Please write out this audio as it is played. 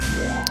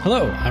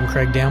Hello, I'm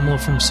Craig Damlow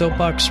from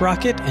Soapbox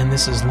Rocket, and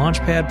this is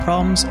Launchpad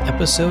Problems,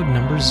 episode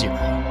number 0.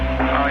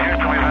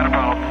 Houston, we've had a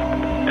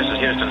problem. This is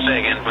Houston.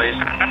 Say again, please.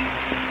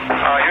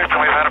 Houston,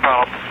 we've had a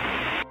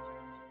problem.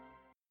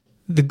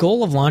 The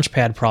goal of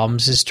Launchpad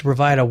Problems is to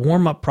provide a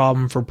warm-up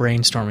problem for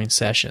brainstorming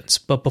sessions,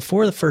 but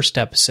before the first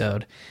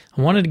episode,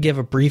 I wanted to give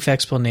a brief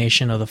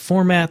explanation of the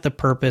format, the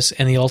purpose,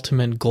 and the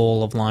ultimate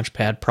goal of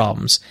Launchpad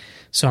Problems,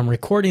 so I'm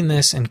recording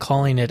this and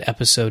calling it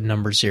episode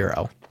number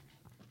 0.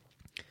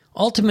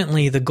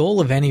 Ultimately, the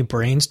goal of any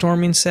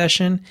brainstorming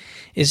session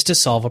is to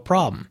solve a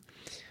problem,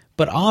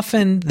 but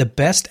often the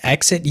best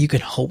exit you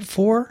can hope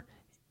for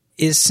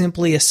is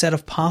simply a set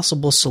of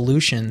possible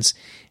solutions.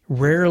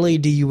 Rarely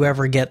do you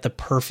ever get the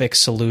perfect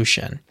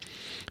solution.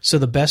 So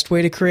the best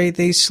way to create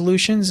these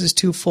solutions is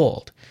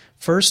twofold.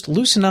 First,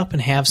 loosen up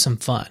and have some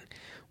fun.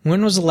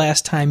 When was the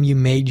last time you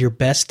made your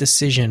best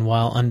decision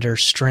while under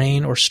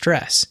strain or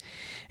stress?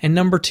 And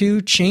number 2,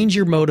 change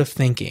your mode of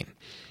thinking.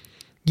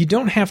 You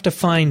don't have to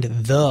find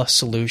the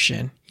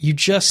solution. You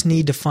just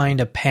need to find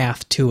a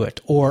path to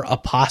it, or a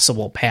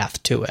possible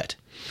path to it.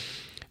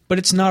 But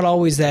it's not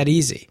always that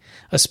easy,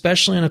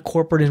 especially in a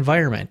corporate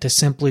environment, to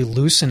simply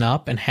loosen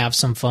up and have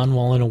some fun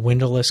while in a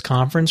windowless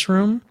conference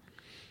room.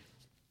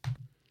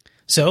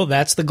 So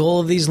that's the goal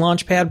of these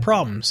Launchpad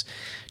Problems,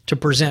 to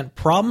present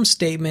problem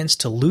statements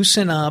to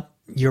loosen up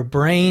your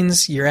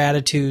brains, your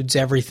attitudes,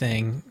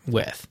 everything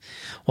with.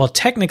 While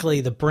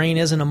technically the brain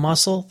isn't a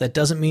muscle, that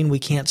doesn't mean we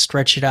can't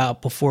stretch it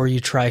out before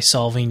you try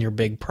solving your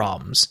big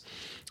problems.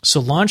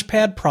 So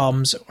Launchpad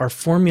Problems are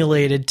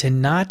formulated to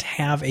not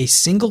have a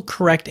single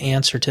correct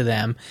answer to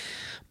them,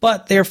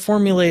 but they're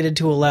formulated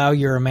to allow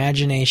your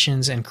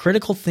imaginations and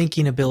critical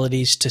thinking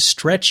abilities to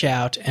stretch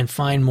out and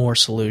find more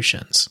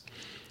solutions.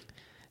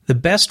 The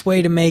best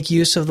way to make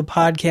use of the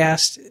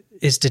podcast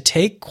is to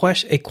take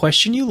a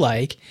question you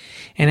like,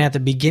 and at the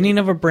beginning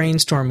of a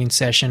brainstorming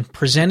session,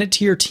 present it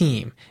to your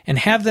team and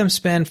have them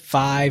spend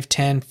 5,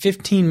 10,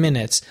 15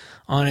 minutes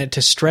on it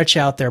to stretch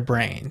out their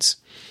brains.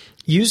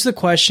 Use the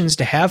questions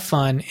to have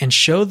fun and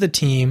show the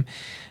team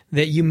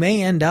that you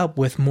may end up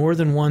with more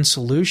than one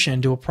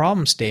solution to a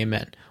problem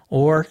statement.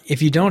 Or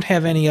if you don't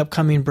have any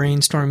upcoming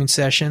brainstorming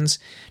sessions,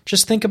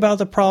 just think about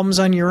the problems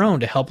on your own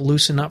to help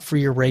loosen up for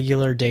your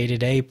regular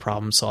day-to-day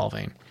problem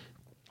solving.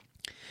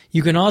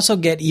 You can also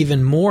get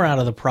even more out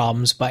of the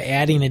problems by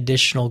adding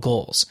additional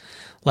goals,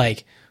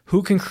 like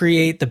who can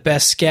create the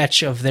best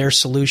sketch of their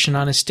solution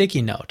on a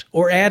sticky note,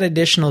 or add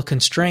additional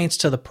constraints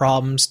to the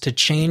problems to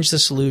change the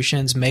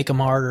solutions, make them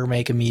harder,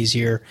 make them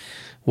easier,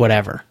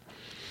 whatever.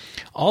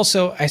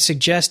 Also, I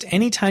suggest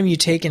anytime you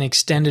take an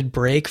extended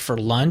break for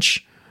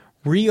lunch,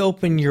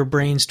 reopen your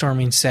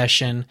brainstorming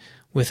session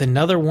with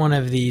another one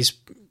of these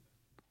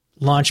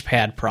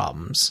Launchpad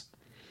Problems.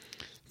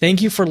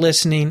 Thank you for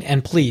listening,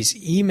 and please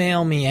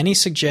email me any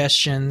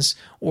suggestions,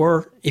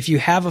 or if you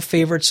have a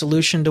favorite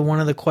solution to one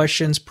of the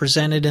questions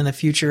presented in the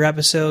future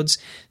episodes,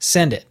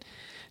 send it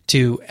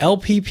to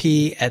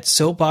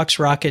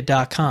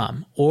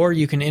lpp@soapboxrocket.com, or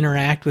you can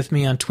interact with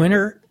me on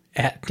Twitter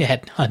at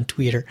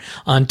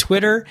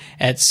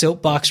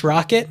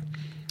soapboxrocket,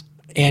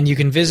 and you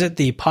can visit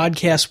the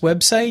podcast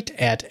website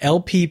at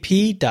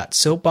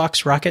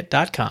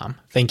lpp.soapboxrocket.com.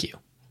 Thank you.